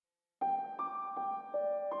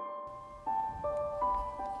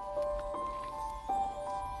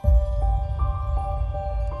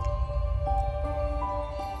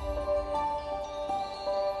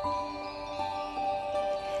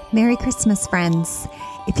Merry Christmas, friends.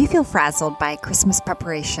 If you feel frazzled by Christmas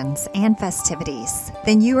preparations and festivities,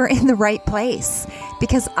 then you are in the right place,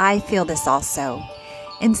 because I feel this also.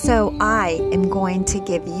 And so I am going to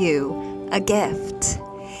give you a gift.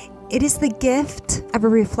 It is the gift of a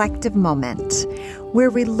reflective moment where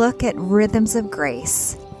we look at rhythms of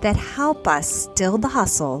grace that help us still the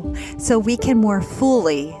hustle so we can more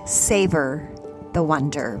fully savor the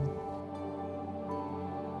wonder.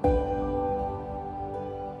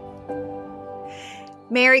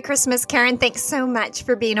 Merry Christmas, Karen. Thanks so much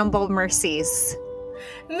for being on Bold Mercies.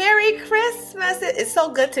 Merry Christmas. It's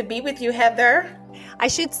so good to be with you, Heather. I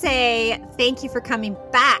should say thank you for coming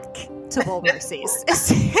back to Bold Mercies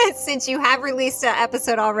since you have released an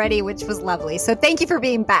episode already, which was lovely. So thank you for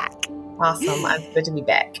being back. Awesome. I'm good to be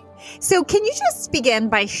back. So can you just begin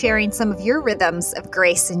by sharing some of your rhythms of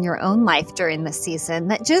grace in your own life during this season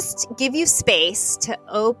that just give you space to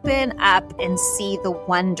open up and see the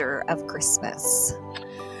wonder of Christmas?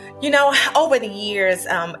 You know, over the years,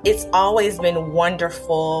 it's always been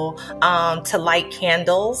wonderful to light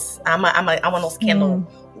candles. I'm one of those candle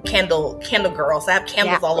girls. I have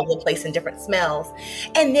candles all over the place in different smells.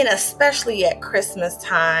 And then especially at Christmas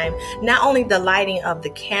time, not only the lighting of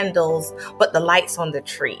the candles, but the lights on the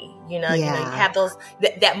tree. You have those,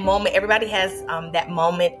 that moment. Everybody has that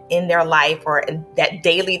moment in their life or in that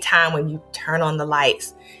daily time when you turn on the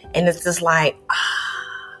lights and it's just like,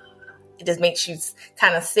 it just makes you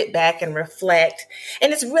kind of sit back and reflect.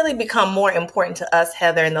 And it's really become more important to us,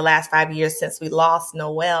 Heather, in the last 5 years since we lost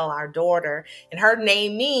Noelle, our daughter. And her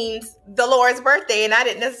name means the Lord's birthday. And I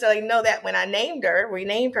didn't necessarily know that when we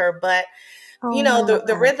named her. But,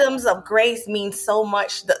 the rhythms of grace mean so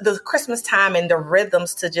much. The Christmas time and the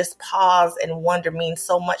rhythms to just pause and wonder mean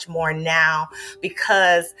so much more now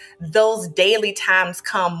because those daily times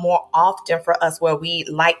come more often for us where we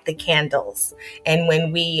light the candles and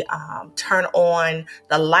when we turn on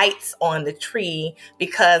the lights on the tree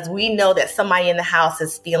because we know that somebody in the house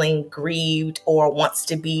is feeling grieved or wants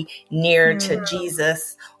to be near to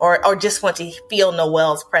Jesus or just want to feel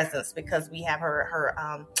Noelle's presence because we have her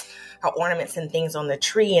ornaments and things on the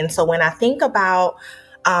tree. And so when I think about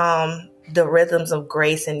the rhythms of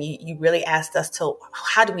grace, and you really asked us to,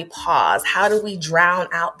 how do we pause? How do we drown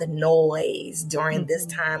out the noise during this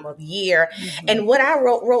time of year? And what I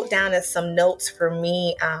wrote down as some notes for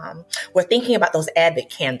me, we're thinking about those Advent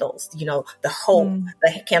candles, the hope,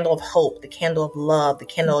 the candle of hope, the candle of love, the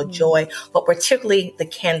candle of joy, but particularly the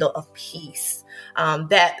candle of peace.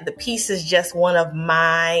 That the peace is just one of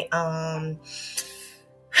my,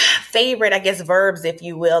 favorite, I guess, verbs, if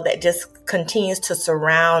you will, that just continues to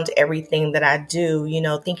surround everything that I do,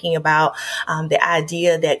 thinking about the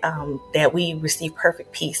idea that we receive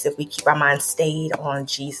perfect peace if we keep our minds stayed on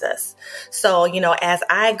Jesus. So, as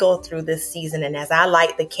I go through this season and as I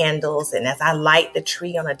light the candles and as I light the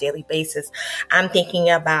tree on a daily basis, I'm thinking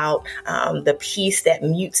about the peace that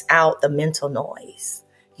mutes out the mental noise,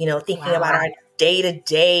 thinking about our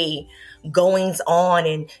day-to-day goings on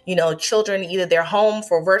and, children, either they're home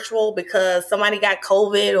for virtual because somebody got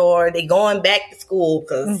COVID or they going back to school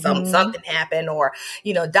because something happened or,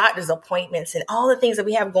 doctor's appointments and all the things that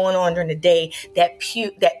we have going on during the day, that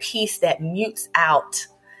peace that mutes out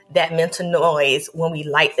that mental noise when we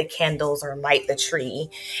light the candles or light the tree.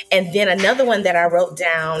 And then another one that I wrote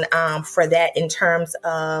down for that in terms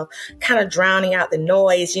of kind of drowning out the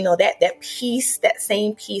noise, that peace, that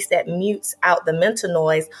same peace that mutes out the mental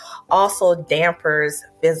noise also dampers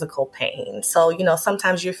physical pain. So,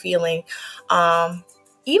 sometimes you're feeling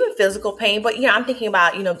even physical pain, but I'm thinking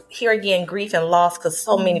about, here again, grief and loss, because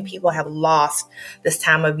so many people have lost this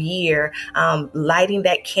time of year. Lighting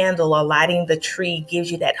that candle or lighting the tree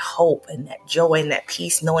gives you that hope and that joy and that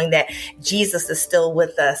peace, knowing that Jesus is still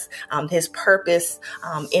with us. His purpose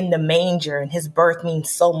in the manger and his birth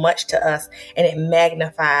means so much to us, and it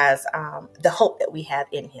magnifies the hope that we have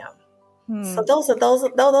in him. So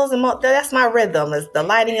that's my rhythm, is the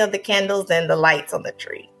lighting of the candles and the lights on the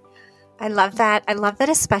tree. I love that. I love that,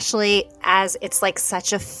 especially as it's like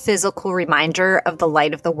such a physical reminder of the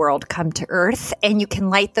light of the world come to earth. And you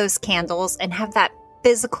can light those candles and have that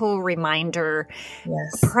physical reminder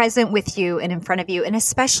present with you and in front of you. And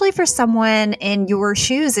especially for someone in your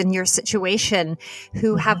shoes, in your situation,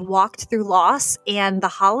 who have walked through loss, and the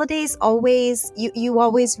holidays always, you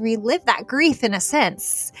always relive that grief in a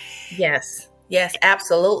sense. Yes,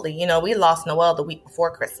 absolutely. We lost Noelle the week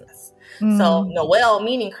before Christmas. So Noelle,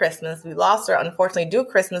 meaning Christmas, we lost her, unfortunately, due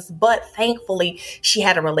Christmas, but thankfully she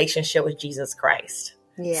had a relationship with Jesus Christ.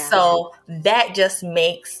 Yeah. So that just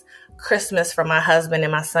makes Christmas for my husband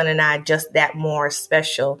and my son and I just that more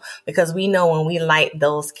special, because we know when we light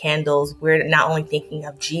those candles, we're not only thinking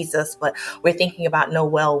of Jesus, but we're thinking about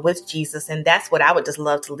Noel with Jesus. And that's what I would just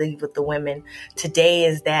love to leave with the women today,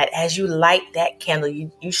 is that as you light that candle,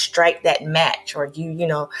 you strike that match, or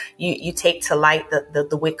you take to light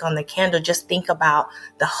the wick on the candle. Just think about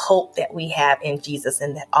the hope that we have in Jesus,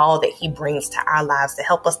 and that all that he brings to our lives to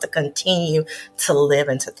help us to continue to live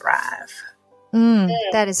and to thrive.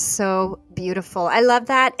 That is so beautiful. I love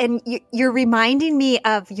that. And you're reminding me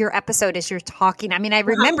of your episode as you're talking. I mean, I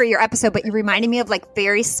remember your episode, but you're reminding me of like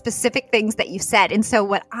very specific things that you said. And so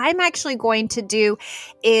what I'm actually going to do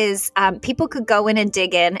is people could go in and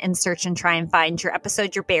dig in and search and try and find your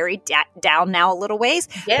episode. You're buried down now a little ways.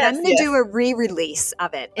 Yes, but I'm going to do a re-release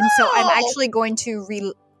of it. And so I'm actually going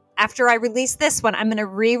to after I release this one, I'm going to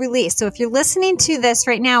re-release. So if you're listening to this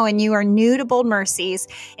right now and you are new to Bold Mercies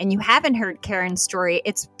and you haven't heard Karen's story,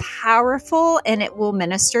 it's powerful and it will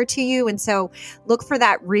minister to you. And so look for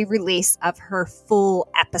that re-release of her full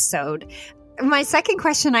episode. My second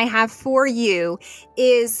question I have for you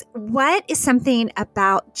is, what is something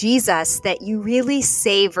about Jesus that you really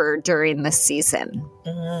savor during this season?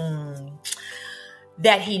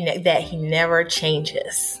 That he never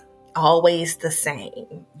changes. Always the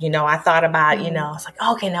same. I thought about, it's like,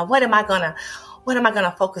 okay, now what am I going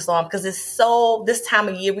to focus on? Because it's so, this time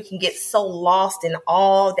of year, we can get so lost in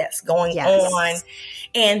all that's going on.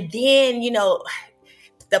 And then,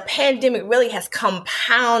 the pandemic really has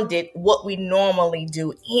compounded what we normally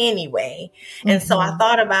do anyway. And so I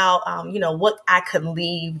thought about, what I could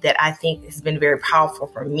leave that I think has been very powerful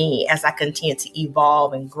for me as I continue to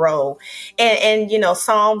evolve and grow. And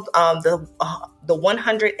Psalm, the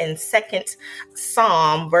 102nd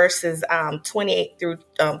Psalm, verses 28 through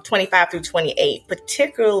 25 through 28,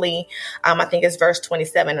 particularly, I think it's verse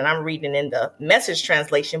 27, and I'm reading in the Message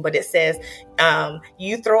translation, but it says,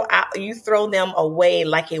 you throw them away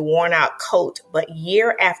like a worn out coat, but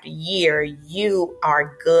year after year, you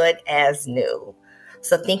are good as new.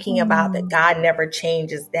 So thinking about that God never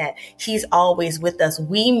changes, that he's always with us.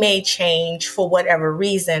 We may change for whatever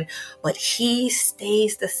reason, but he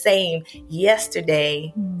stays the same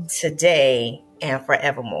yesterday, today, and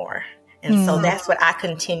forevermore. And so that's what I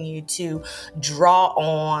continue to draw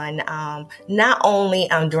on, not only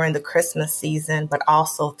during the Christmas season, but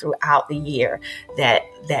also throughout the year, that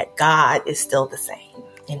God is still the same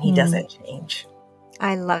and he doesn't change.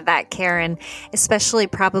 I love that, Karen, especially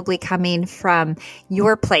probably coming from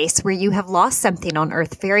your place where you have lost something on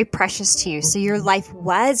earth very precious to you. So your life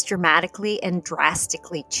was dramatically and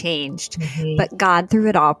drastically changed, but God through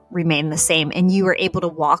it all remained the same. And you were able to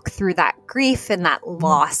walk through that grief and that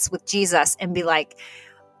loss with Jesus and be like,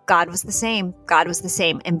 God was the same. God was the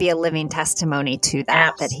same, and be a living testimony to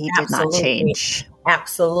that, that he did not change.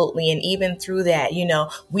 Absolutely. And even through that,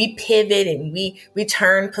 we pivot and we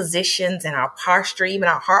turn positions, and our posture, even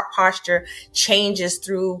our heart posture, changes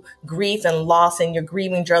through grief and loss, and your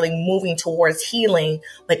grieving journey moving towards healing.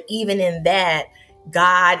 But even in that,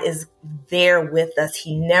 God is there with us.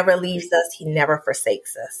 He never leaves us. He never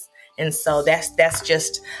forsakes us. And so that's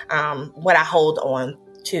just what I hold on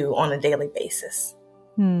to on a daily basis.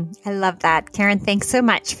 I love that. Karen, thanks so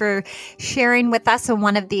much for sharing with us on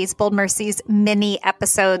one of these Bold Mercies mini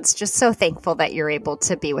episodes. Just so thankful that you're able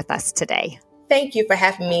to be with us today. Thank you for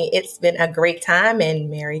having me. It's been a great time,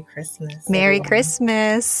 and Merry Christmas. Merry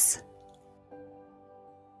Christmas.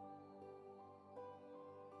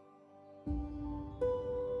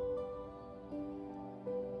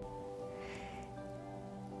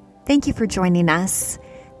 Thank you for joining us.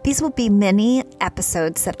 These will be mini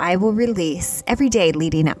episodes that I will release every day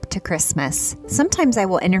leading up to Christmas. Sometimes I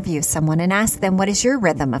will interview someone and ask them, what is your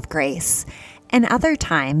rhythm of grace? And other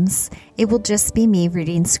times, it will just be me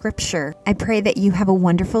reading scripture. I pray that you have a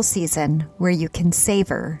wonderful season where you can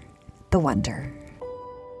savor the wonder.